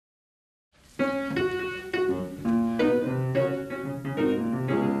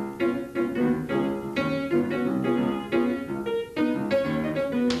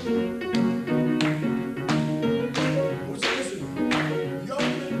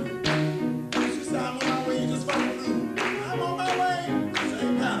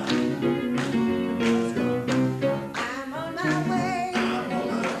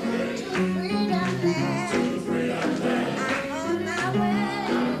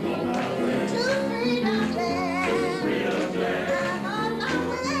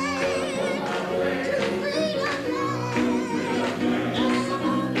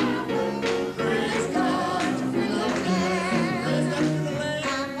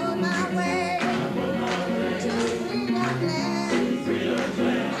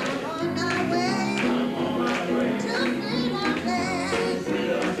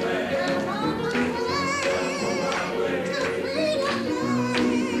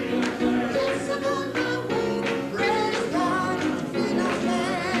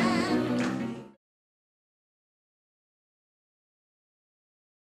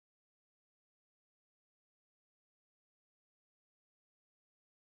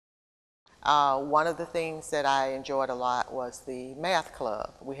One of the things that I enjoyed a lot was the math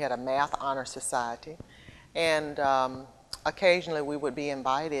club. We had a math honor society, and occasionally we would be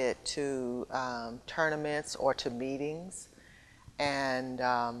invited to tournaments or to meetings. And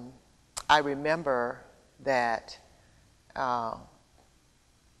I remember that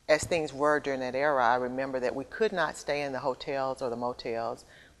as things were during that era, I remember that we could not stay in the hotels or the motels.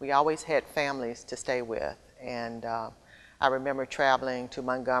 We always had families to stay with. And I remember traveling to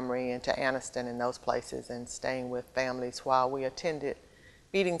Montgomery and to Anniston and those places and staying with families while we attended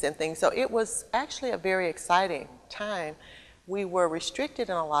meetings and things. So it was actually a very exciting time. We were restricted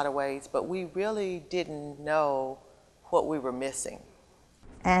in a lot of ways, but we really didn't know what we were missing.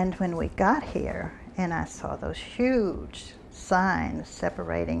 And when we got here and I saw those huge signs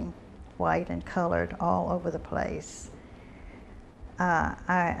separating white and colored all over the place,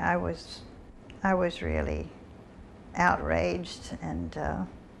 I was really outraged, and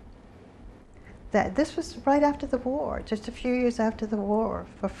that this was right after the war, just a few years after the war,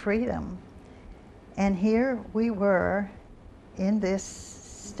 for freedom. And here we were in this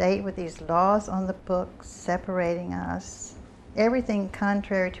state with these laws on the books separating us, everything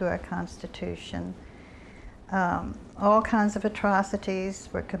contrary to our Constitution. All kinds of atrocities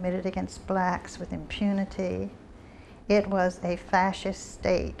were committed against blacks with impunity. It was a fascist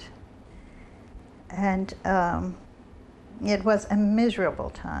state. And it was a miserable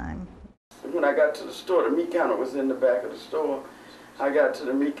time. When I got to the store, the meat counter was in the back of the store. I got to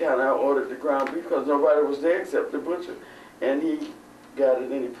the meat counter, I ordered the ground beef because nobody was there except the butcher. And he got it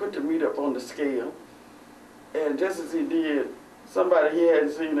and he put the meat up on the scale. And just as he did, somebody he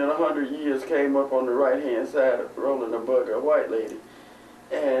hadn't seen in 100 years came up on the right-hand side rolling a bugger, a white lady.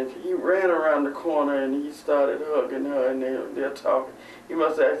 And he ran around the corner and he started hugging her, and they're talking. He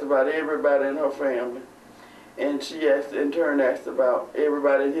must have asked about everybody in her family. And she asked, in turn asked about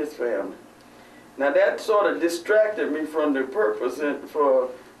everybody in his family. Now that sort of distracted me from the purpose for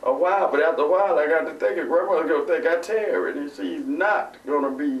a while, but after a while I got to thinking, Grandma's going to think I tear it, and she's not going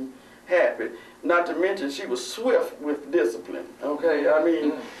to be happy. Not to mention she was swift with discipline, okay? I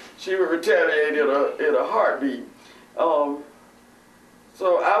mean, she would retaliate in a heartbeat.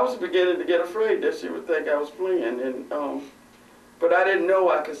 So I was beginning to get afraid that she would think I was playing, and but I didn't know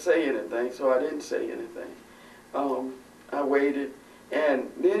I could say anything, so I didn't say anything. I waited, and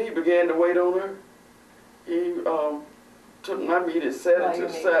then he began to wait on her. He took my meat and set it to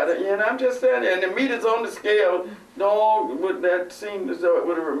the side, and I'm just standing there, and the meat is on the scale. That seemed as though it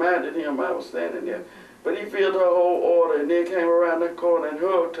would have reminded him I was standing there. But he filled her whole order, and then came around the corner and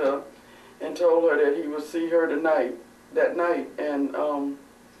hugged her, and told her that he would see her that night. And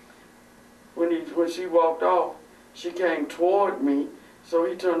when she walked off, she came toward me. So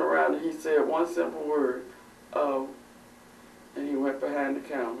he turned around and he said one simple word, and he went behind the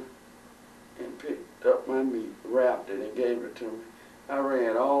counter and picked up my meat, wrapped it, and gave it to me. I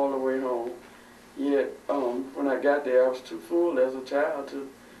ran all the way home. Yet when I got there, I was too full as a child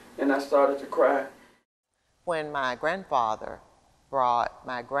and I started to cry. When my grandfather brought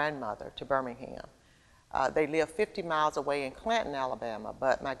my grandmother to Birmingham, they lived 50 miles away in Clanton, Alabama,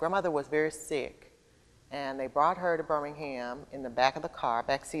 but my grandmother was very sick, and they brought her to Birmingham in the back of the car,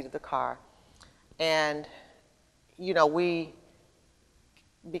 back seat of the car, and you know, we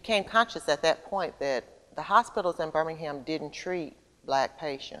became conscious at that point that the hospitals in Birmingham didn't treat black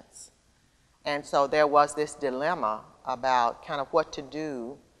patients. And so there was this dilemma about kind of what to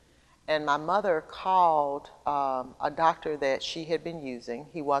do. And my mother called a doctor that she had been using.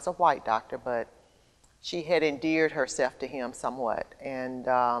 He was a white doctor, but she had endeared herself to him somewhat. And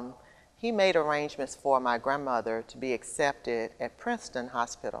he made arrangements for my grandmother to be accepted at Princeton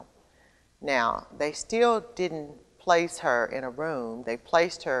Hospital. Now, they still didn't place her in a room. They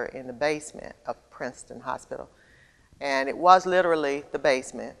placed her in the basement of Princeton Hospital. And it was literally the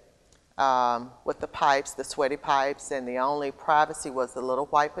basement with the pipes, the sweaty pipes, and the only privacy was the little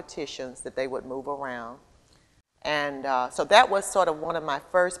white partitions that they would move around. And so that was sort of one of my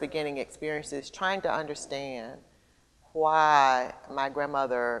first beginning experiences, trying to understand why my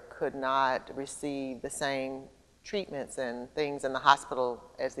grandmother could not receive the same treatments and things in the hospital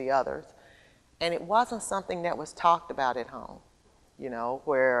as the others. And it wasn't something that was talked about at home, you know,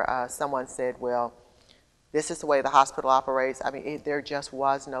 where someone said, well, this is the way the hospital operates. I mean, there just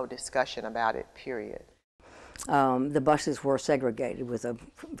was no discussion about it, period. The buses were segregated with a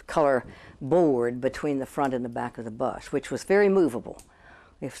color board between the front and the back of the bus, which was very movable.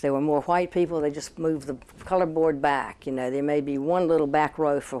 If there were more white people, they just moved the color board back. You know, there may be one little back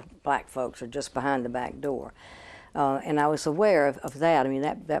row for black folks or just behind the back door. And I was aware of that. I mean,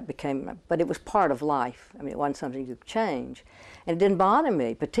 that became, but it was part of life. I mean, it wasn't something you could change. And it didn't bother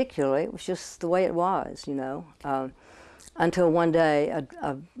me particularly. It was just the way it was, you know. Until one day,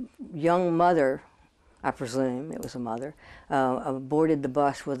 a young mother, I presume it was a mother, boarded the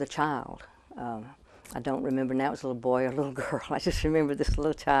bus with a child. I don't remember now, it was a little boy or a little girl. I just remember this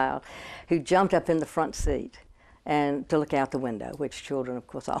little child who jumped up in the front seat and to look out the window, which children, of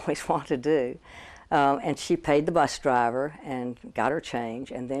course, always want to do. And she paid the bus driver and got her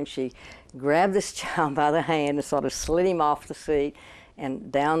change, and then she grabbed this child by the hand and sort of slid him off the seat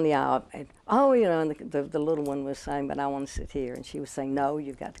and down the aisle. And, oh, you know, and the little one was saying, but I want to sit here. And she was saying, no,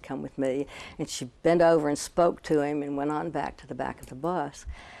 you've got to come with me. And she bent over and spoke to him and went on back to the back of the bus.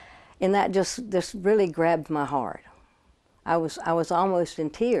 And that just really grabbed my heart. I was almost in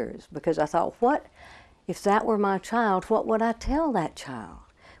tears because I thought, what, if that were my child, what would I tell that child?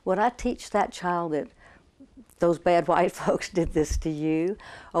 Would I teach that child that those bad white folks did this to you?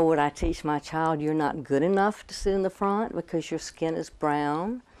 Or would I teach my child you're not good enough to sit in the front because your skin is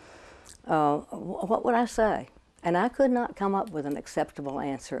brown? What would I say? And I could not come up with an acceptable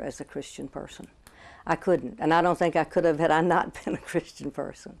answer as a Christian person. I couldn't, and I don't think I could have had I not been a Christian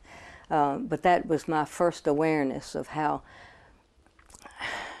person. But that was my first awareness of how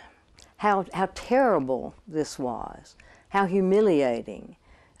terrible this was, how humiliating,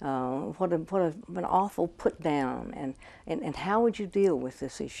 what an awful put down, and how would you deal with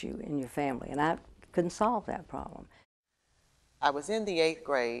this issue in your family? And I couldn't solve that problem. I was in the 8th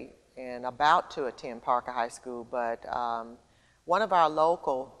grade and about to attend Parker High School, but one of our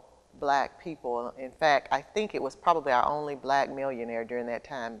local black people, in fact, I think it was probably our only black millionaire during that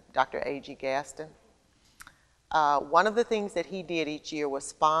time, Dr. A.G. Gaston. One of the things that he did each year was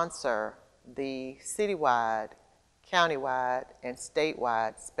sponsor the citywide, countywide, and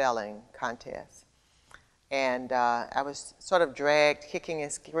statewide spelling contests. And I was sort of dragged kicking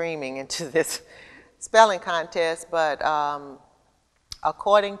and screaming into this spelling contest, but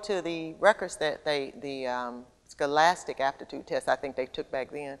according to the records that the Scholastic Aptitude test I think they took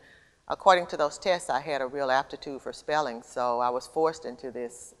back then, according to those tests, I had a real aptitude for spelling, so I was forced into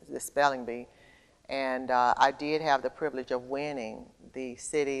this spelling bee. And I did have the privilege of winning the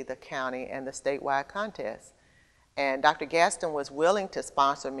city, the county, and the statewide contest. And Dr. Gaston was willing to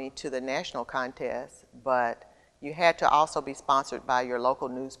sponsor me to the national contest, but you had to also be sponsored by your local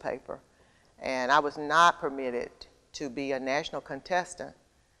newspaper. And I was not permitted to be a national contestant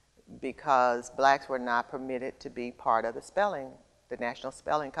because blacks were not permitted to be part of the national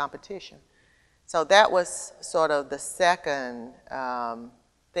spelling competition. So that was sort of the second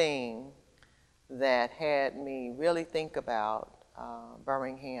thing that had me really think about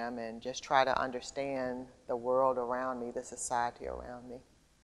Birmingham and just try to understand the world around me, the society around me.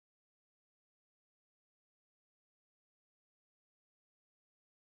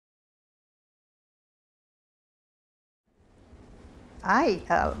 I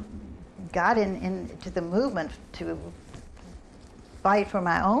got into the movement to fight for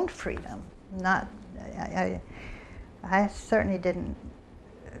my own freedom. I certainly didn't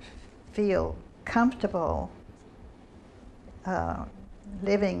feel comfortable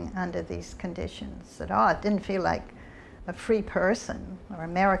living under these conditions at all. It didn't feel like a free person or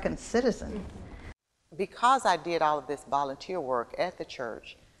American citizen. Because I did all of this volunteer work at the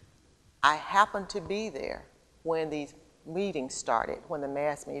church, I happened to be there when these meetings started, when the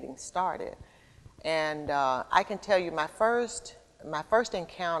mass meetings started. And I can tell you my first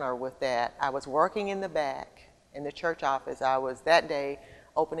encounter with that, I was working in the back in the church office. I was that day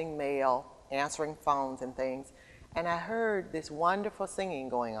opening mail, answering phones and things, and I heard this wonderful singing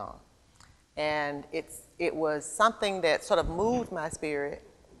going on. And it was something that sort of moved my spirit,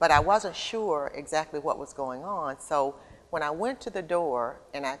 but I wasn't sure exactly what was going on. So when I went to the door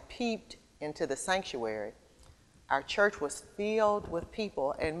and I peeped into the sanctuary, our church was filled with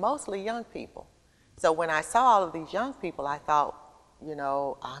people, and mostly young people. So when I saw all of these young people, I thought, you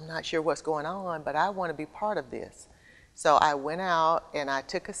know, I'm not sure what's going on, but I want to be part of this. So I went out and I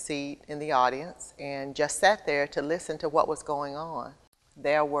took a seat in the audience and just sat there to listen to what was going on.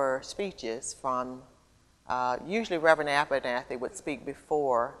 There were speeches from, usually Reverend Abernathy would speak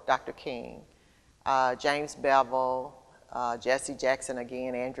before Dr. King, James Bevel, Jesse Jackson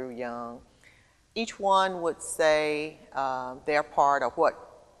again, Andrew Young. Each one would say their part of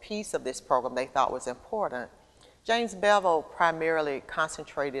what piece of this program they thought was important. James Bevel primarily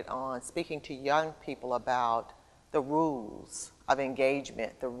concentrated on speaking to young people about the rules of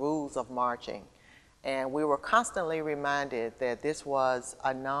engagement, the rules of marching. And we were constantly reminded that this was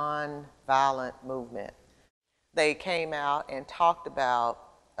a non-violent movement. They came out and talked about,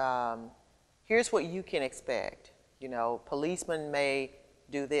 here's what you can expect. You know, policemen may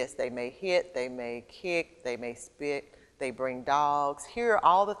do this. They may hit, they may kick, they may spit, They bring dogs. Here are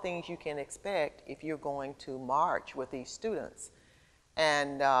all the things you can expect if you're going to march with these students.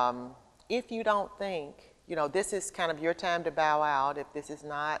 And if you don't think, you know, this is kind of your time to bow out, if this is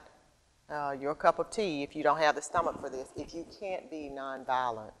not your cup of tea, if you don't have the stomach for this, if you can't be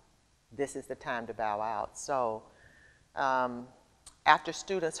nonviolent, this is the time to bow out. So after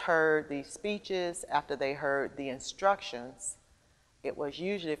students heard the speeches, after they heard the instructions, it was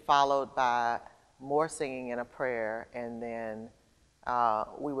usually followed by more singing and a prayer, and then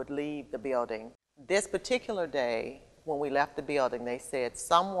we would leave the building. This particular day, when we left the building, they said,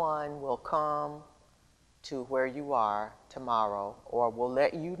 someone will come to where you are tomorrow, or will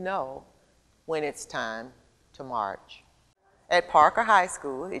let you know when it's time to march. At Parker High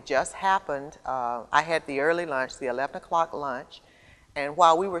School, it just happened, I had the early lunch, the 11 o'clock lunch, and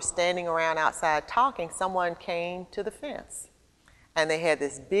while we were standing around outside talking, someone came to the fence. And they had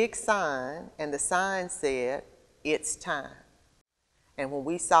this big sign, and the sign said, "It's time." And when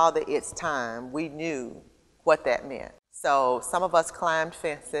we saw the "it's time," we knew what that meant. So some of us climbed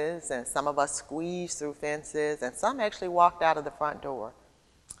fences, and some of us squeezed through fences, and some actually walked out of the front door.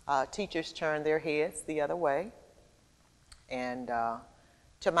 Teachers turned their heads the other way. And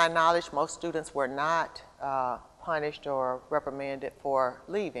to my knowledge, most students were not punished or reprimanded for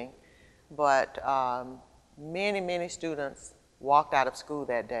leaving, but many, many students walked out of school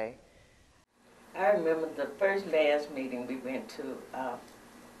that day. I remember the first mass meeting we went to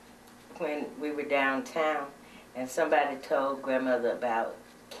when we were downtown, and somebody told grandmother about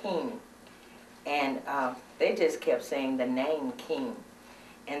King, and they just kept saying the name King.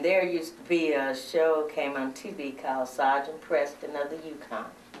 And there used to be a show came on TV called Sergeant Preston of the Yukon.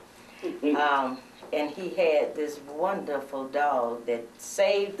 And he had this wonderful dog that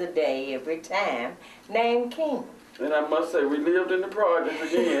saved the day every time, named King. And I must say, we lived in the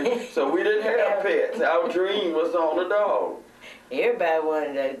projects again, so we didn't have pets. Our dream was on a dog. Everybody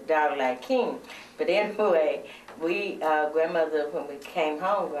wanted a dog like King. But anyway, we, grandmother, when we came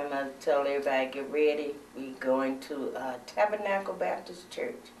home, grandmother told everybody, get ready. We going to Tabernacle Baptist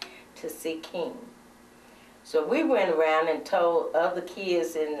Church to see King. So we went around and told other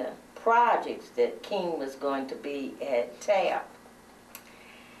kids in the projects that King was going to be at TAP.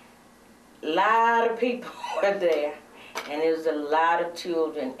 A lot of people were there, and there was a lot of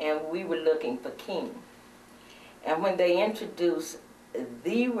children, and we were looking for King. And when they introduced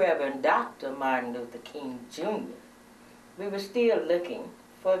the Reverend Dr. Martin Luther King Jr., we were still looking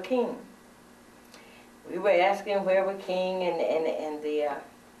for a King. We were asking where were King, and the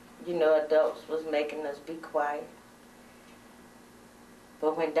you know, adults was making us be quiet.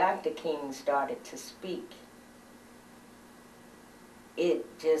 But when Dr. King started to speak,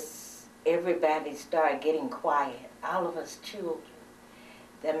 it just, everybody started getting quiet, all of us children.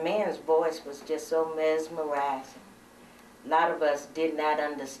 The man's voice was just so mesmerizing. A lot of us did not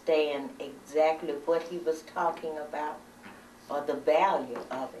understand exactly what he was talking about or the value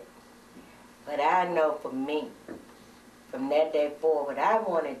of it. But I know for me, from that day forward, I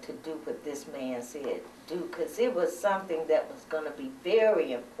wanted to do what this man said do, because it was something that was going to be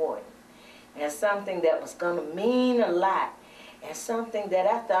very important, and something that was going to mean a lot, and something that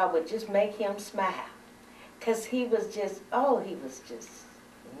I thought would just make him smile. Because he was just, oh, he was just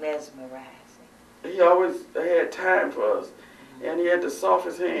mesmerizing. He always had time for us, and he had the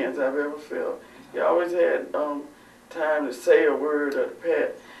softest hands I've ever felt. He always had time to say a word or to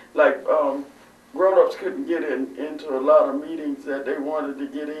pat. Like grown-ups couldn't get into a lot of meetings that they wanted to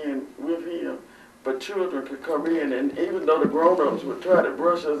get in with him, but children could come in, and even though the grown-ups would try to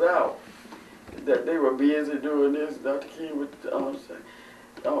brush us out, that they were busy doing this, Dr. King would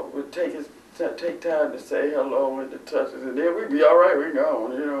take time to say hello and to touch us, and then we'd be all right, we're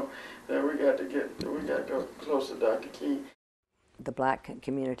gone, you know. Then we got to go close to Dr. King. The black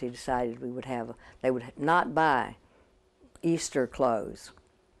community decided they would not buy Easter clothes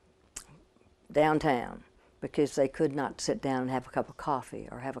downtown because they could not sit down and have a cup of coffee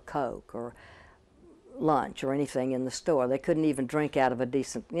or have a Coke or lunch or anything in the store. They couldn't even drink out of a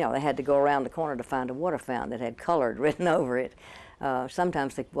decent, you know, they had to go around the corner to find a water fountain that had colored written over it.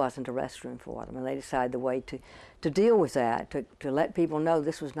 Sometimes there wasn't a restroom for them, and they decided the way to deal with that, to let people know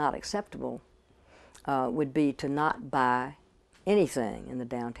this was not acceptable, would be to not buy anything in the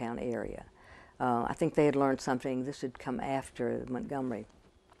downtown area. I think they had learned something. This had come after the Montgomery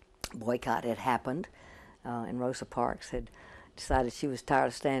boycott had happened, and Rosa Parks had decided she was tired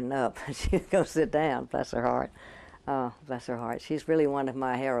of standing up and she was going to sit down. Bless her heart. Bless her heart. She's really one of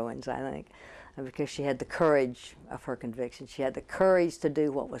my heroines, I think, because she had the courage of her conviction. She had the courage to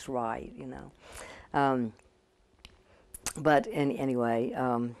do what was right, you know. But anyway,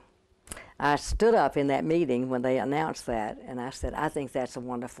 I stood up in that meeting when they announced that, and I said, I think that's a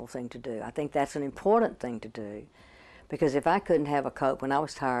wonderful thing to do. I think that's an important thing to do, because if I couldn't have a Coke when I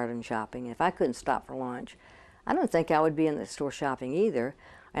was tired and shopping, if I couldn't stop for lunch, I don't think I would be in the store shopping either.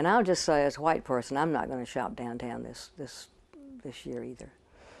 And I'll just say, as a white person, I'm not going to shop downtown this year either.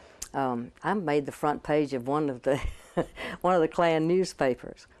 I made the front page of one of the one of the Klan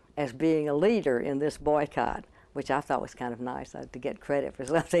newspapers as being a leader in this boycott, which I thought was kind of nice to get credit for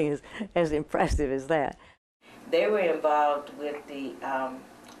something as impressive as that. They were involved with the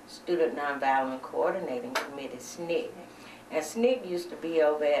Student Nonviolent Coordinating Committee, SNCC. And SNCC used to be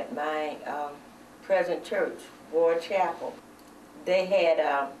over at my present church, Ward Chapel. They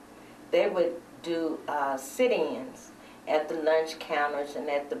had, they would do sit-ins at the lunch counters and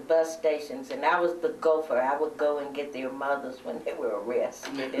at the bus stations, and I was the gopher. I would go and get their mothers when they were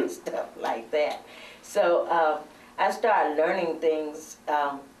arrested and stuff like that. So I started learning things,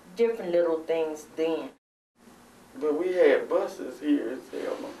 different little things then. But we had buses here in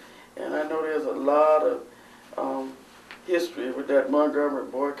Selma, and I know there's a lot of history with that Montgomery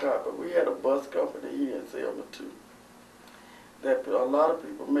boycott, but we had a bus company here in Selma too that a lot of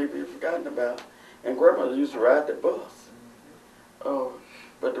people maybe have forgotten about. And grandmother used to ride the bus.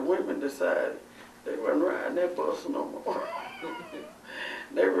 But the women decided they weren't riding that bus no more.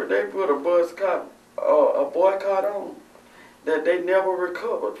 they put a boycott on that they never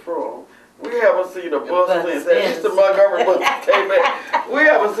recovered from. We haven't seen a bus since. At least the Montgomery bus came back. We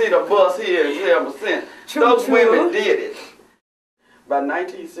haven't seen a bus here in Selma since. Those women did it. By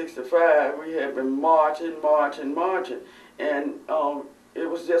 1965, we had been marching, and it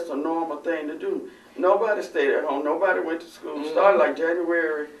was just a normal thing to do. Nobody stayed at home. Nobody went to school. Started like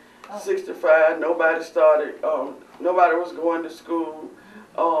January '65. Nobody started. Nobody was going to school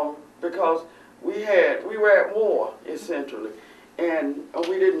because we were at war essentially, and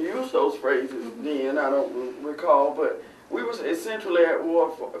we didn't use those phrases then. I don't recall, but we was essentially at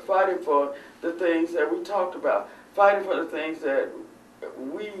war, fighting for the things that we talked about, fighting for the things that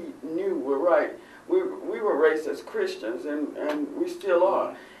we knew were right. We were raised as Christians, and we still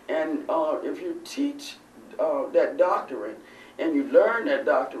are. And if you teach that doctrine, and you learn that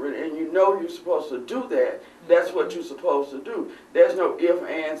doctrine, and you know you're supposed to do that, that's what you're supposed to do. There's no ifs,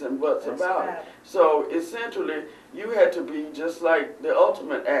 ands, and buts about it. So essentially, you had to be just like the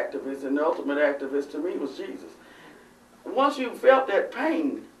ultimate activist, and the ultimate activist to me was Jesus. Once you felt that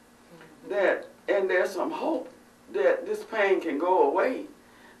pain, and there's some hope that this pain can go away,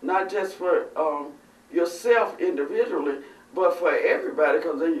 not just for yourself individually, but for everybody,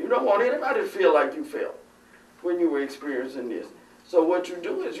 because you don't want anybody to feel like you felt when you were experiencing this. So what you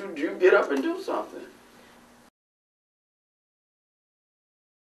do is you get up and do something.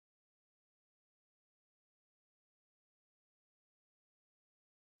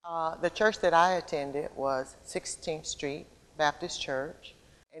 The church that I attended was 16th Street Baptist Church,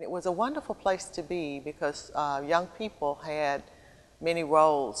 and it was a wonderful place to be because young people had many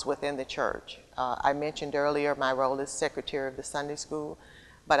roles within the church. I mentioned earlier my role as secretary of the Sunday school,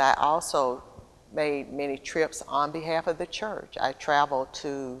 but I also made many trips on behalf of the church. I traveled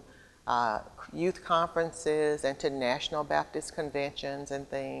to youth conferences and to National Baptist conventions and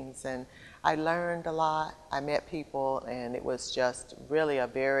things, and I learned a lot. I met people, and it was just really a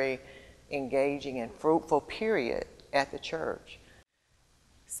very engaging and fruitful period at the church.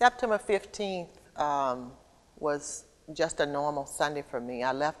 September 15th was just a normal Sunday for me.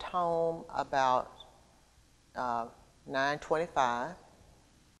 I left home about 9:25.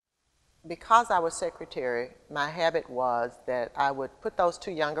 Because I was secretary, my habit was that I would put those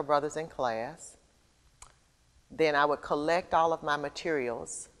two younger brothers in class. Then I would collect all of my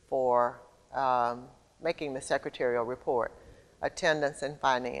materials for making the secretarial report, attendance and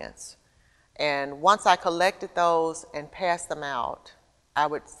finance. And once I collected those and passed them out, I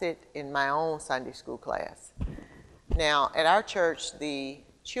would sit in my own Sunday school class. Now, at our church, the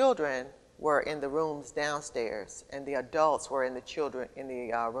children were in the rooms downstairs, and the adults were in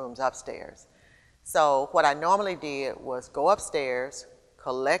the rooms upstairs. So what I normally did was go upstairs,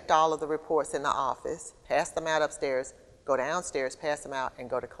 collect all of the reports in the office, pass them out upstairs, go downstairs, pass them out,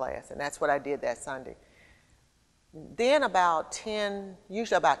 and go to class. And that's what I did that Sunday. Then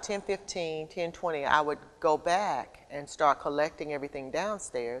usually about 10:15, 10:20, I would go back and start collecting everything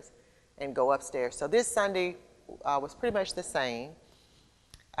downstairs and go upstairs. So this Sunday was pretty much the same.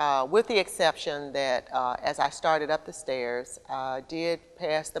 With the exception that as I started up the stairs, I did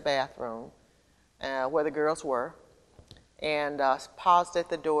pass the bathroom where the girls were, and paused at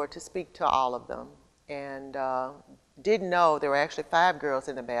the door to speak to all of them, and didn't know there were actually 5 girls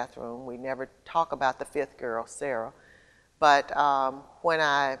in the bathroom. We never talk about the 5th girl, Sarah. But when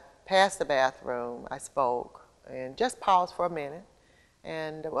I passed the bathroom, I spoke and just paused for a minute,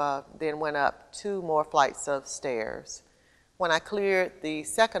 and then went up 2 more flights of stairs. When I cleared the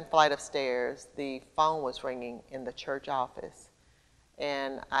second flight of stairs, the phone was ringing in the church office.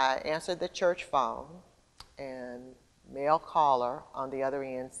 And I answered the church phone, and male caller on the other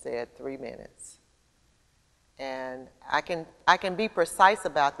end said 3 minutes. And I can be precise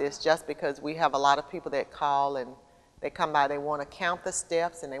about this just because we have a lot of people that call and they come by, they want to count the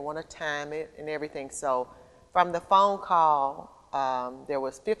steps and they want to time it and everything. So from the phone call, there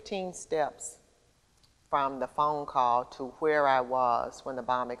was 15 steps from the phone call to where I was when the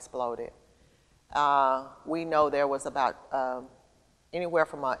bomb exploded. We know there was about anywhere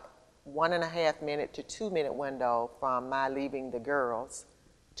from a 1.5 minute to 2 minute window from my leaving the girls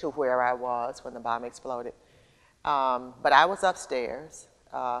to where I was when the bomb exploded. But I was upstairs,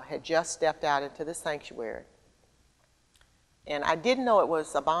 had just stepped out into the sanctuary. And I didn't know it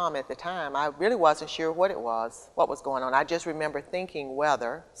was a bomb at the time. I really wasn't sure what was going on. I just remember thinking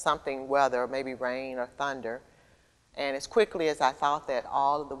weather, something weather, maybe rain or thunder. And as quickly as I thought that,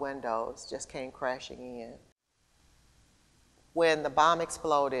 all of the windows just came crashing in. When the bomb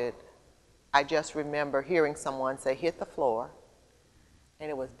exploded, I just remember hearing someone say, "Hit the floor."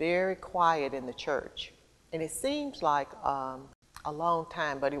 And it was very quiet in the church. And it seemed like a long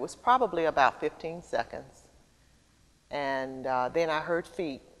time, but it was probably about 15 seconds. And then I heard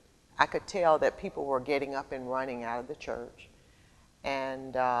feet. I could tell that people were getting up and running out of the church.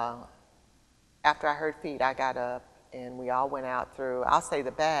 And after I heard feet, I got up and we all went out through, I'll say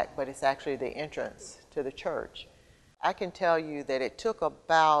the back, but it's actually the entrance to the church. I can tell you that it took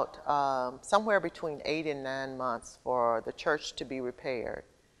about somewhere between 8 and 9 months for the church to be repaired.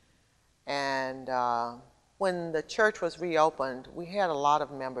 And when the church was reopened, we had a lot of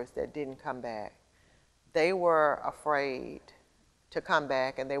members that didn't come back. They were afraid to come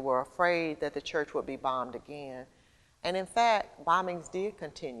back, and they were afraid that the church would be bombed again. And in fact, bombings did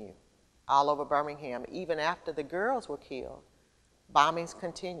continue all over Birmingham. Even after the girls were killed, bombings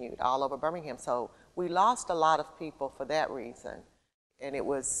continued all over Birmingham. So we lost a lot of people for that reason. And it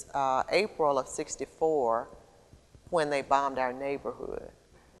was April of '64 when they bombed our neighborhood.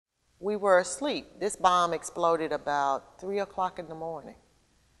 We were asleep. This bomb exploded about 3 o'clock in the morning.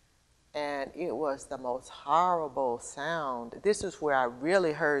 And it was the most horrible sound. This is where I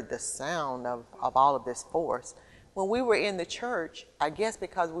really heard the sound of all of this force. When we were in the church, I guess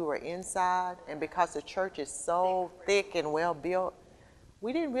because we were inside and because the church is so thick and well built,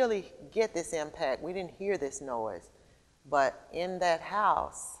 we didn't really get this impact. We didn't hear this noise. But in that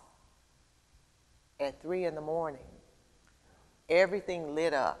house, at 3 in the morning, everything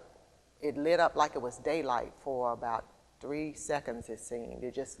lit up. It lit up like it was daylight for about 3 seconds, it seemed.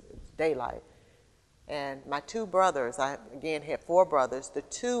 It was daylight. And my 2 brothers, I again had 4 brothers, the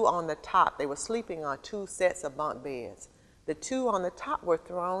 2 on the top, they were sleeping on 2 sets of bunk beds. The 2 on the top were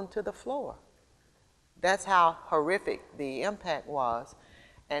thrown to the floor. That's how horrific the impact was.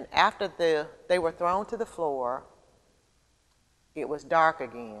 And after they were thrown to the floor, it was dark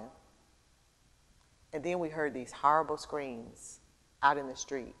again. And then we heard these horrible screams out in the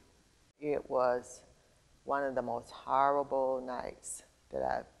street. It was one of the most horrible nights that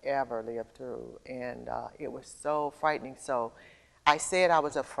I've ever lived through, and it was so frightening. So I said I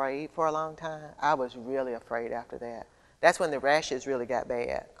was afraid for a long time. I was really afraid after that. That's when the rashes really got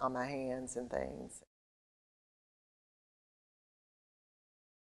bad on my hands and things.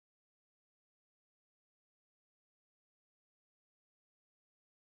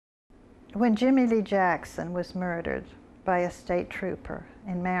 When Jimmy Lee Jackson was murdered by a state trooper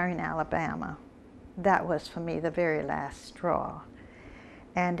in Marion, Alabama, that was for me the very last straw.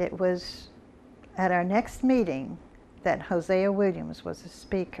 And it was at our next meeting that Hosea Williams was a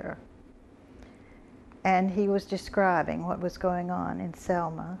speaker. And he was describing what was going on in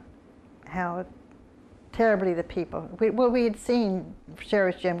Selma, how terribly the people, we had seen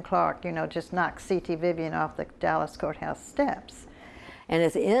Sheriff Jim Clark, just knock C.T. Vivian off the Dallas courthouse steps. And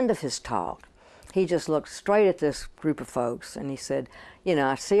at the end of his talk, he just looked straight at this group of folks and he said,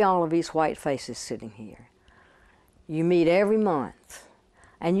 I see all of these white faces sitting here. You meet every month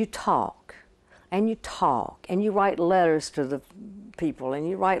and you talk and you talk and you write letters to the people and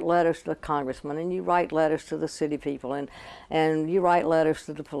you write letters to the congressman and you write letters to the city people and you write letters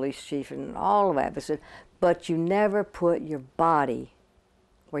to the police chief and all of that. But you never put your body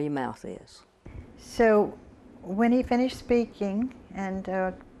where your mouth is. So when he finished speaking and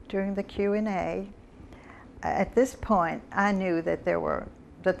during the Q&A, at this point I knew that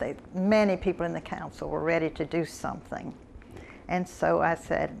many people in the council were ready to do something. And so I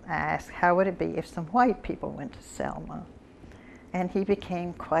asked, how would it be if some white people went to Selma? And he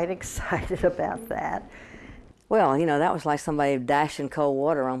became quite excited about that. Well, you know, that was like somebody dashing cold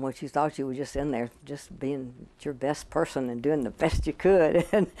water on what you thought you were just in there, just being your best person and doing the best you could.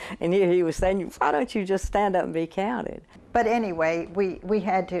 And here he was saying, why don't you just stand up and be counted? But anyway, we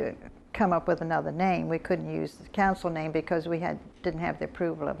had to come up with another name. We couldn't use the council name because we didn't have the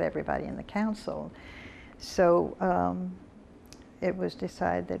approval of everybody in the council. So it was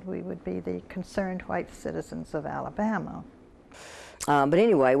decided that we would be the Concerned White Citizens of Alabama. But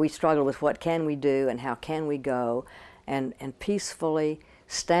anyway, we struggled with what can we do and how can we go and peacefully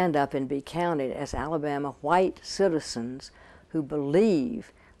stand up and be counted as Alabama white citizens who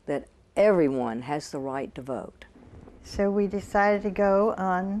believe that everyone has the right to vote. So we decided to go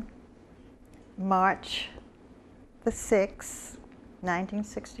on March the 6th,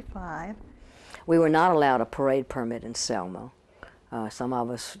 1965. We were not allowed a parade permit in Selma. Some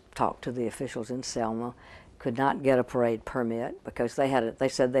of us talked to the officials in Selma, could not get a parade permit because they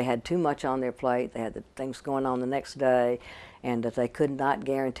said they had too much on their plate, they had the things going on the next day, and that they could not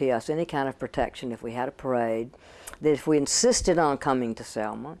guarantee us any kind of protection if we had a parade. That if we insisted on coming to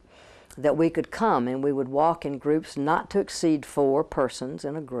Selma, that we could come and we would walk in groups not to exceed 4 persons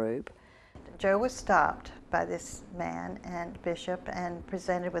in a group. Joe was stopped by this man and bishop and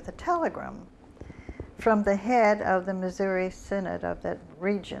presented with a telegram from the head of the Missouri Synod of that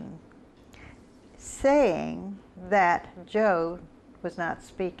region, saying that Joe was not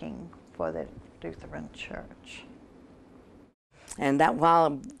speaking for the Lutheran Church. And that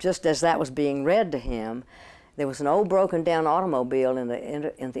just as that was being read to him, there was an old broken down automobile in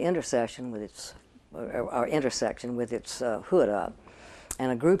the intersection with its hood up,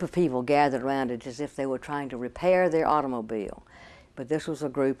 and a group of people gathered around it as if they were trying to repair their automobile. But this was a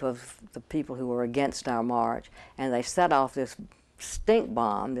group of the people who were against our march, and they set off this stink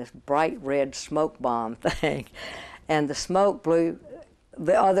bomb, this bright red smoke bomb thing, and the smoke blew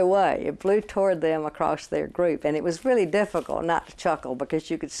the other way. It blew toward them across their group, and it was really difficult not to chuckle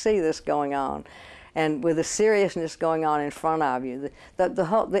because you could see this going on, and with the seriousness going on in front of you,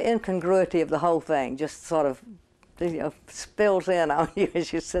 the incongruity of the whole thing just sort of, you know, spills in on you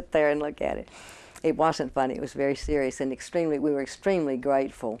as you sit there and look at it. It wasn't funny. It was very serious, and we were extremely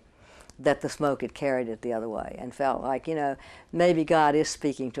grateful that the smoke had carried it the other way, and felt like, you know, maybe God is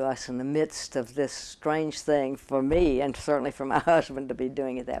speaking to us in the midst of this strange thing for me and certainly for my husband to be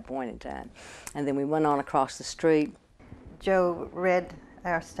doing at that point in time. And then we went on across the street. Joe read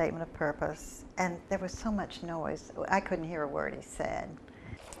our statement of purpose, and there was so much noise, I couldn't hear a word he said.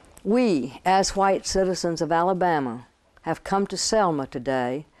 We, as white citizens of Alabama, have come to Selma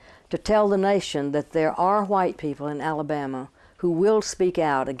today to tell the nation that there are white people in Alabama who will speak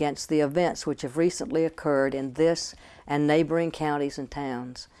out against the events which have recently occurred in this and neighboring counties and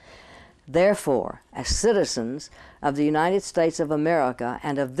towns. Therefore, as citizens of the United States of America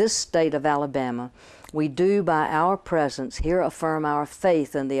and of this state of Alabama, we do by our presence here affirm our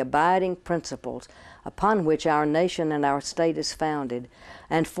faith in the abiding principles upon which our nation and our state is founded,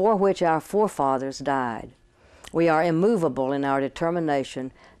 and for which our forefathers died. We are immovable in our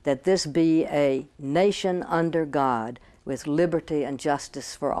determination that this be a nation under God, with liberty and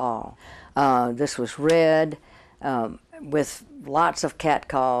justice for all. This was read with lots of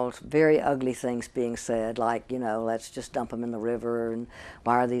catcalls, very ugly things being said, like, you know, let's just dump them in the river, and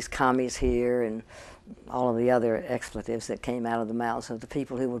why are these commies here, and all of the other expletives that came out of the mouths of the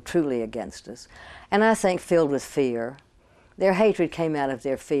people who were truly against us. And I think filled with fear. Their hatred came out of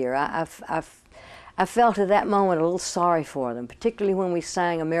their fear. I felt at that moment a little sorry for them, particularly when we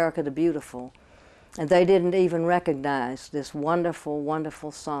sang America the Beautiful. And they didn't even recognize this wonderful,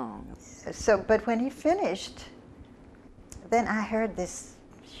 wonderful song. So, but when he finished, then I heard this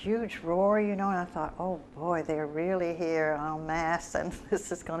huge roar, you know, and I thought, oh boy, they're really here en masse, and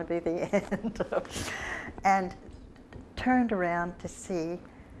this is going to be the end. And turned around to see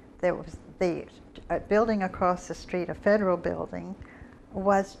there was the building across the street, a federal building,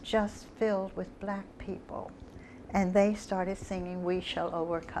 was just filled with black people. And they started singing, "We Shall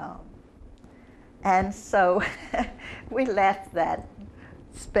Overcome." And so we left that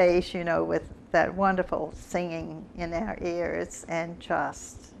space, you know, with that wonderful singing in our ears, and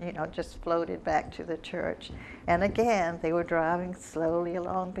just, you know, just floated back to the church. And again, they were driving slowly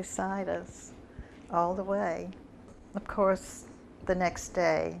along beside us all the way. Of course, the next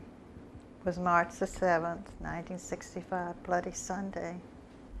day was March the 7th, 1965, Bloody Sunday.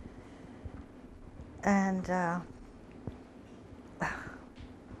 And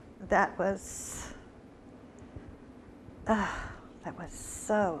that was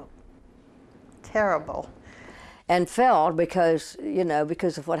so terrible. And felt, because, you know,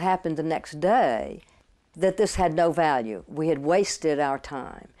 because of what happened the next day, that this had no value. We had wasted our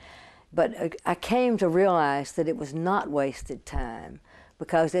time. But I came to realize that it was not wasted time,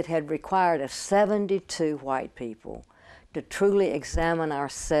 because it had required us 72 white people to truly examine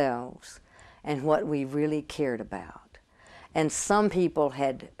ourselves and what we really cared about. And some people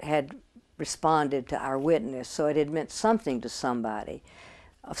had responded to our witness, so it had meant something to somebody,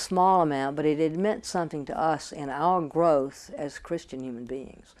 a small amount, but it had meant something to us in our growth as Christian human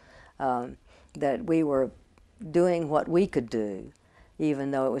beings, that we were doing what we could do,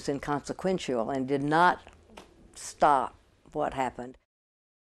 even though it was inconsequential and did not stop what happened.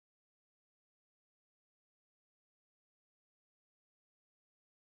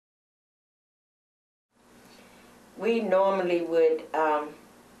 We normally would,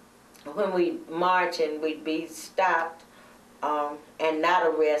 when we march and we'd be stopped and not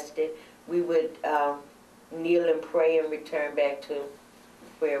arrested, we would kneel and pray and return back to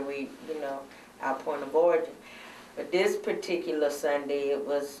where we, our point of origin. But this particular Sunday, it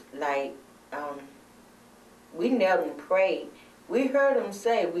was like we knelt and prayed. We heard them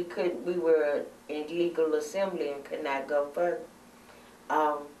say we were in legal assembly and could not go further.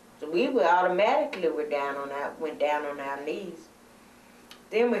 So we were automatically went down on our knees.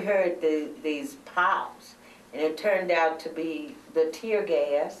 Then we heard these pops, and it turned out to be the tear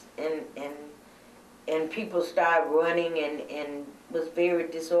gas, and people started running and was very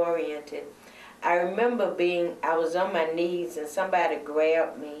disoriented. I remember I was on my knees and somebody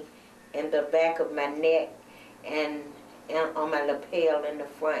grabbed me in the back of my neck and on my lapel in the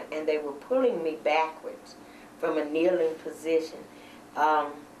front, and they were pulling me backwards from a kneeling position.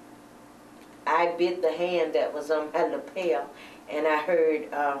 I bit the hand that was on my lapel, and I heard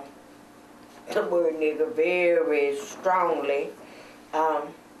the word nigger very strongly,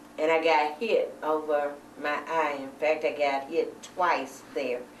 and I got hit over my eye. In fact, I got hit twice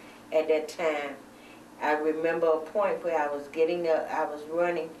there at that time. I remember a point where I was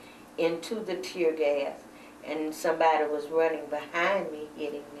running into the tear gas, and somebody was running behind me,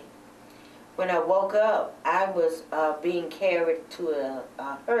 hitting me. When I woke up, I was being carried to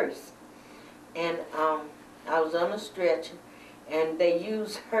a hearse, and I was on a stretcher, and they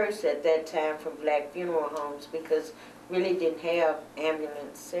used hearse at that time for black funeral homes because really didn't have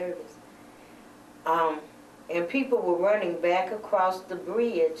ambulance service. And people were running back across the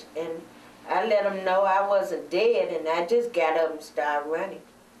bridge, and I let them know I wasn't dead, and I just got up and started running.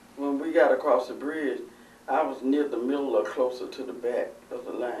 When we got across the bridge, I was near the middle or closer to the back of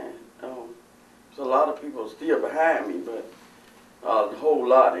the line. So a lot of people still behind me, but a whole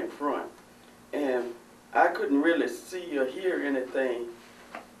lot in front. And I couldn't really see or hear anything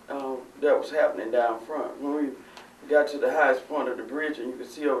that was happening down front. When we got to the highest point of the bridge and you could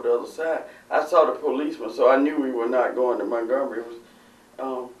see over the other side, I saw the policeman, so I knew we were not going to Montgomery. It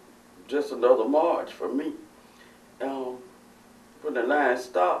was just another march for me. When the line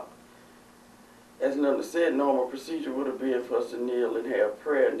stopped, as Nunda said, normal procedure would have been for us to kneel and have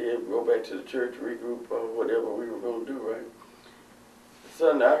prayer and then go back to the church, regroup, or whatever we were going to do, right?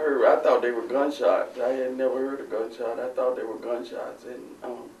 Suddenly I thought they were gunshots. I had never heard a gunshot. I thought they were gunshots and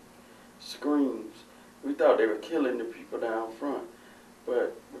screams. We thought they were killing the people down front.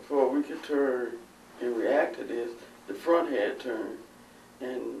 But before we could turn and react to this, the front had turned.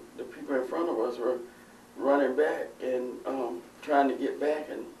 And the people in front of us were running back and trying to get back.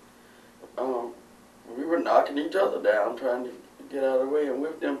 And we were knocking each other down, trying to get out of the way. And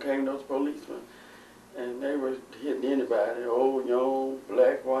with them came those policemen. And they were hitting anybody, old, young,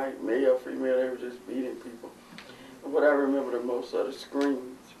 black, white, male, female. They were just beating people. And what I remember the most are the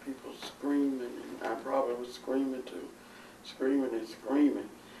screams, people screaming, and I probably was screaming too, screaming and screaming.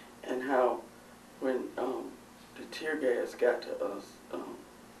 And how when the tear gas got to us,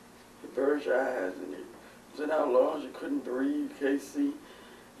 it burst your eyes, and it was in our lungs, you couldn't breathe, you can't see.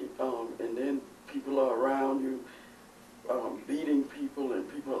 And then people are around you, beating people,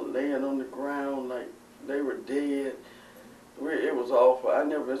 and people laying on the ground like they were dead. It was awful. I'd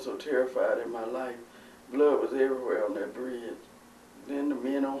never been so terrified in my life. Blood was everywhere on that bridge. Then the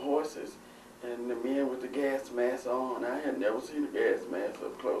men on horses, and the men with the gas mask on. I had never seen a gas mask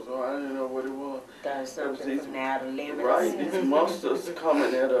up close, so I didn't know what it was. That was something from outer limits. Right, these monsters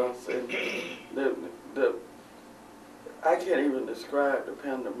coming at us, and I can't even describe the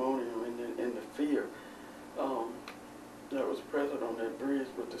pandemonium and the fear that was present on that bridge,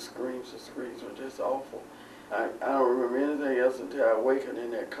 but the screams were just awful. I don't remember anything else until I awakened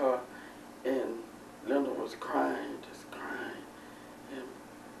in that car, and Linda was crying, just crying.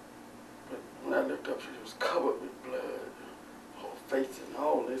 But when I looked up, she was covered with blood, whole face and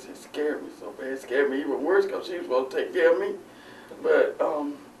all this. It scared me so bad. It scared me even worse because she was supposed to take care of me. But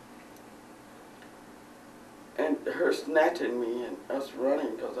her snatching me and us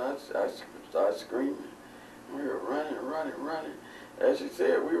running because I started screaming. We were running. As she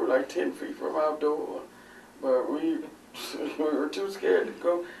said, we were like 10 feet from our door, but we were too scared to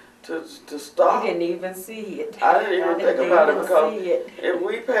go to stop. You didn't even see it. I didn't even think about it because see it. if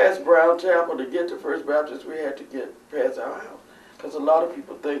we passed Brown Chapel to get to First Baptist, we had to get past our house. Because a lot of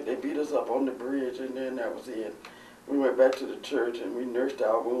people think they beat us up on the bridge and then that was it. We went back to the church and we nursed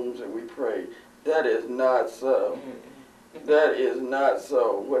our wounds and we prayed. That is not so. That is not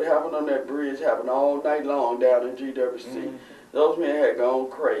so. What happened on that bridge happened all night long down in GWC. Those men had gone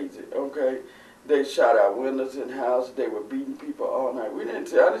crazy, okay? They shot out windows in houses. They were beating people all night. I didn't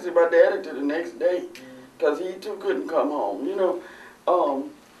see my daddy until the next day because he too couldn't come home. You know,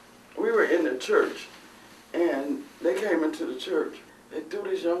 we were in the church and they came into the church. They threw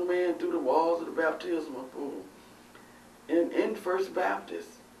this young man through the walls of the baptismal pool in First Baptist,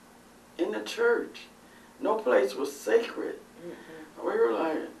 in the church. No place was sacred. We were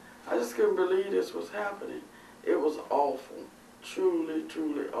like, I just couldn't believe this was happening. It was awful, truly,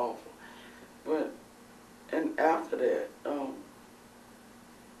 truly awful. But, and after that,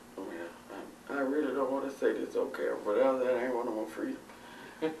 I really don't want to say this okay, but after that, I ain't want no more freedom.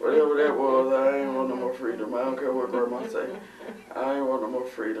 Whatever that was, I ain't want no more freedom. I don't care what grandma say. I ain't want no more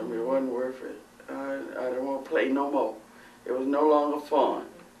freedom. It wasn't worth it. I didn't want to play no more. It was no longer fun.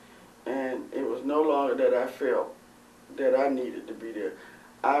 And it was no longer that I felt that I needed to be there.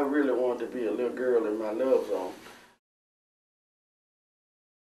 I really wanted to be a little girl in my love zone.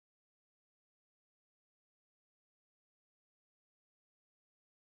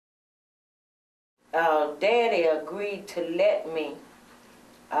 Daddy agreed to let me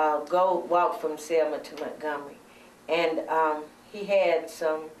go walk from Selma to Montgomery. And he had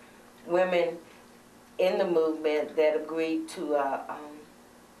some women in the movement that agreed to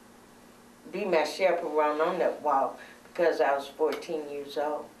be my chaperone on that walk because I was 14 years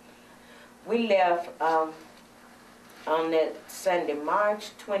old. We left on that Sunday,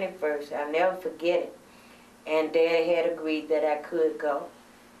 March 21st. I'll never forget it. And Dad had agreed that I could go.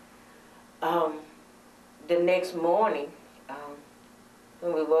 The next morning,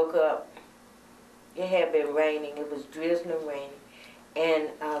 when we woke up, it had been raining. It was drizzling raining. And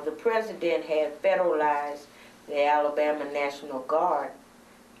the president had federalized the Alabama National Guard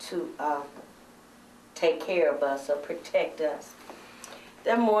to take care of us or protect us.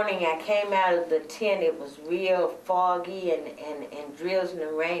 That morning I came out of the tent. It was real foggy and drizzling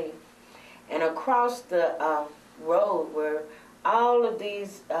and raining. And across the road were all of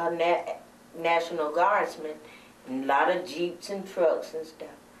these National Guardsmen, and a lot of Jeeps and trucks and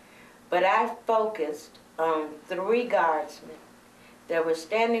stuff. But I focused on 3 guardsmen that were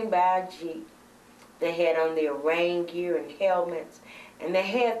standing by a Jeep. They had on their rain gear and helmets, and they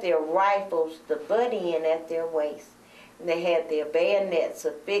had their rifles, the butt end at their waist. And they had their bayonets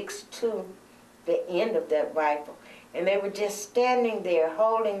affixed to the end of that rifle. And they were just standing there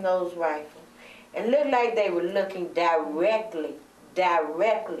holding those rifles. And looked like they were looking directly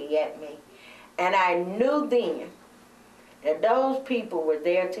at me. And I knew then that those people were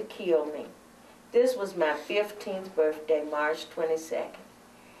there to kill me. This was my 15th birthday, March 22nd.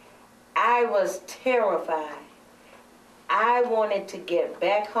 I was terrified. I wanted to get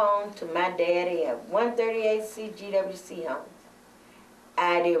back home to my daddy at 138C GWC Homes.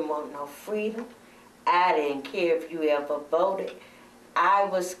 I didn't want no freedom. I didn't care if you ever voted. I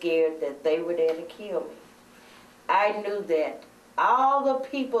was scared that they were there to kill me. I knew that all the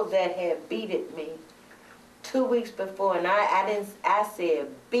people that had beaten me 2 weeks before, and I said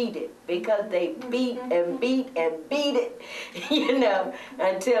beat it, because they beat and beat and beat it, you know,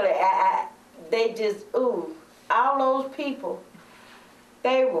 until they just, ooh, all those people,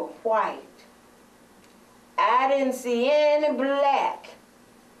 they were white. I didn't see any black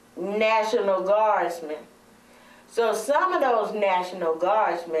National Guardsmen. So some of those National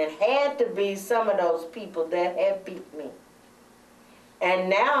Guardsmen had to be some of those people that had beat me.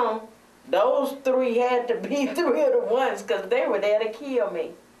 And now, those 3 had to be 3 of the ones, because they were there to kill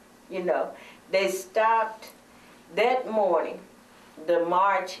me. You know, they stopped that morning. The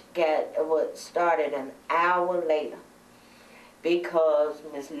march started an hour later, because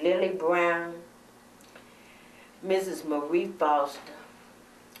Miss Lily Brown, Mrs. Marie Foster,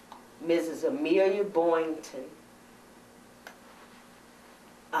 Mrs. Amelia Boynton,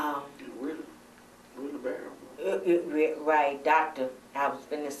 Willie Barrow. Right, doctor. I was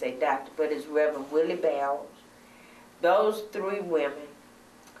going to say doctor, but it's Reverend Willie Barrows. Those 3 women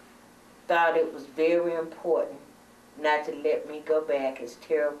thought it was very important not to let me go back, as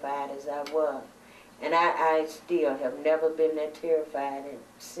terrified as I was. And I still have never been that terrified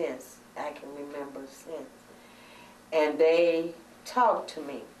since. I can remember since. and they talked to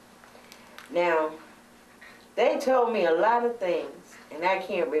me. Now, they told me a lot of things, and I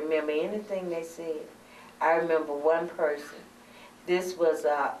can't remember anything they said. I remember one person. This was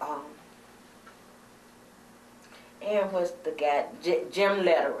and what's the guy? Jim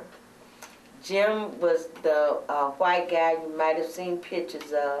Lederer. Jim was the white guy you might have seen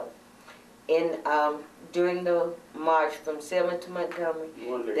pictures of in during the march from Selma to Montgomery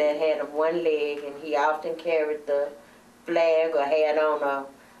that had one leg, and he often carried the flag or had on a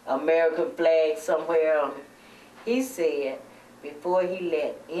American flag somewhere on it. He said, before he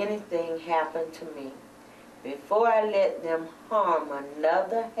let anything happen to me, before I let them harm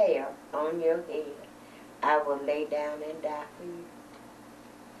another hair on your head, I will lay down and die for you.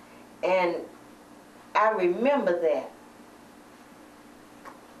 And I remember that.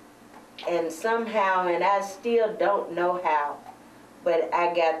 And somehow, and I still don't know how, but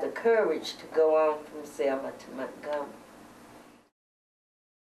I got the courage to go on from Selma to Montgomery.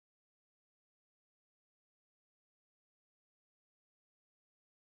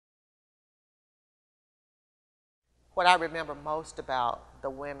 What I remember most about the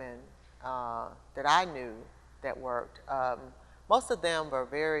women that I knew that worked, most of them were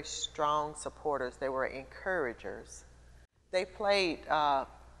very strong supporters. They were encouragers. They played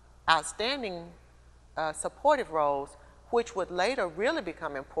outstanding supportive roles, which would later really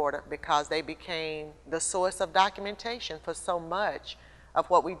become important because they became the source of documentation for so much of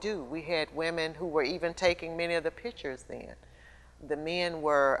what we do. We had women who were even taking many of the pictures then. The men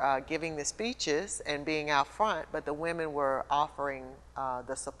were giving the speeches and being out front, but the women were offering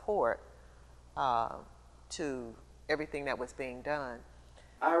the support to everything that was being done.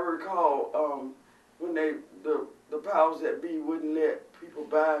 I recall when the powers that be wouldn't let people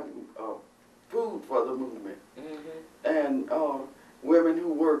buy food for the movement. And women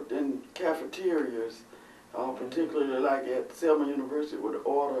who worked in cafeterias, particularly like at Selma University, would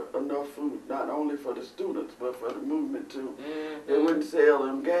order enough food, not only for the students, but for the movement too. They wouldn't sell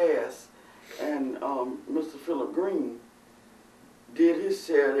them gas. And Mr. Philip Green did his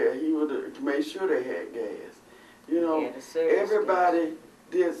share there. He would have made sure they had gas. You know, everybody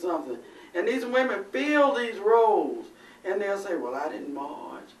did something. And these women fill these roles, and they'll say, well, I didn't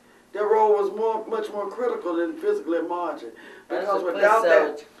march. Their role was much more critical than physically marching. Because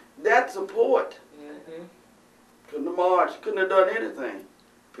without that support, couldn't have marched, couldn't have done anything,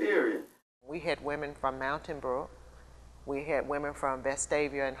 period. We had women from Mountain Brook. We had women from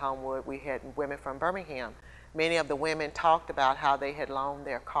Vestavia and Homewood. We had women from Birmingham. Many of the women talked about how they had loaned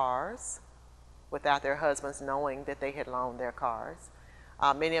their cars without their husbands knowing that they had loaned their cars.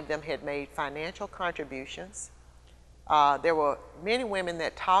 Many of them had made financial contributions. There were many women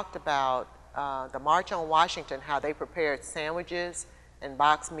that talked about the March on Washington, how they prepared sandwiches and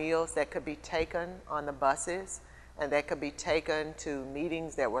boxed meals that could be taken on the buses and that could be taken to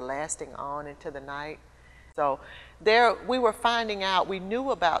meetings that were lasting on into the night. So there, we were finding out, we knew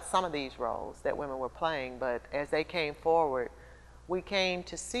about some of these roles that women were playing, but as they came forward, we came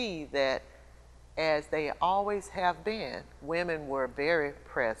to see that, as they always have been, women were very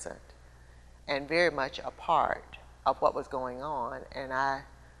present and very much a part of what was going on. And I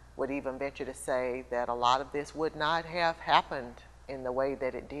would even venture to say that a lot of this would not have happened in the way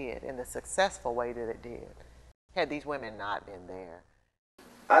that it did, in the successful way that it did, had these women not been there.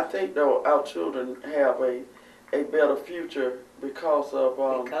 I think, though, our children have a better future because of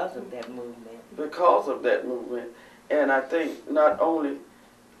that movement. Because of that movement. And I think not only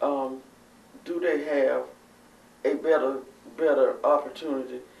do they have a better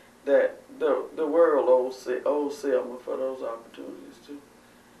opportunity, that the world owes Selma for those opportunities too.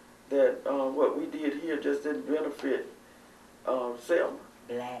 That what we did here just didn't benefit Selma.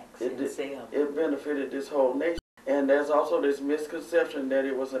 Blacks in Selma. It benefited this whole nation. And there's also this misconception that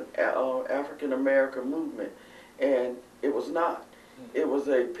it was an African American movement, and it was not. It was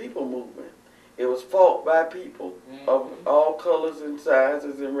a people movement. It was fought by people of all colors and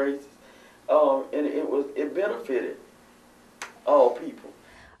sizes and races, and it benefited all people.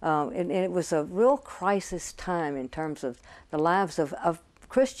 And it was a real crisis time in terms of the lives of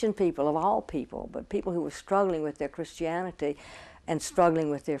Christian people, of all people, but people who were struggling with their Christianity and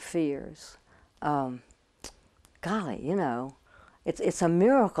struggling with their fears. Golly, you know, it's a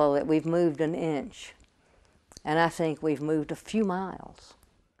miracle that we've moved an inch, and I think we've moved a few miles.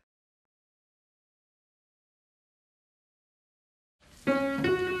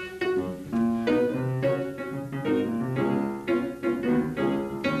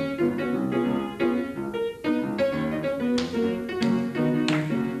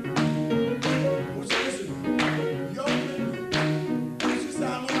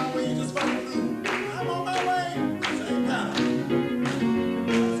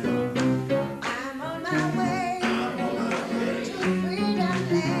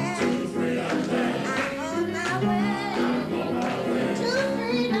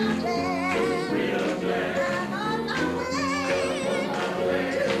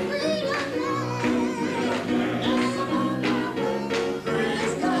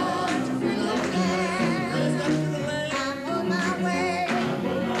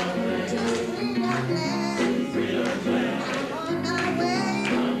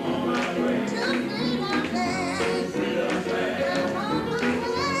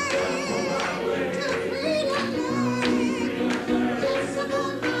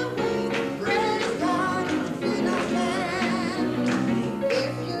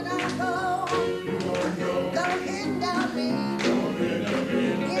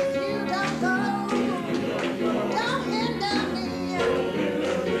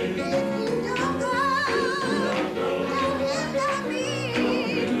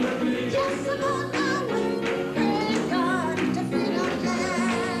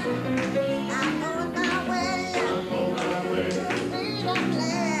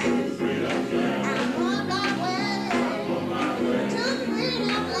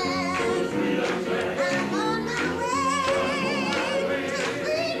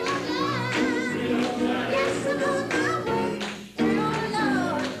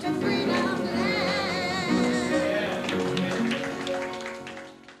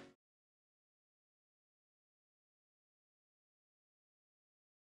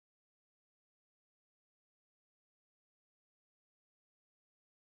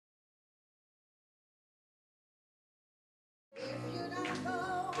 you not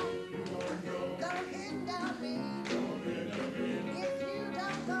go. Go ahead and down me. If you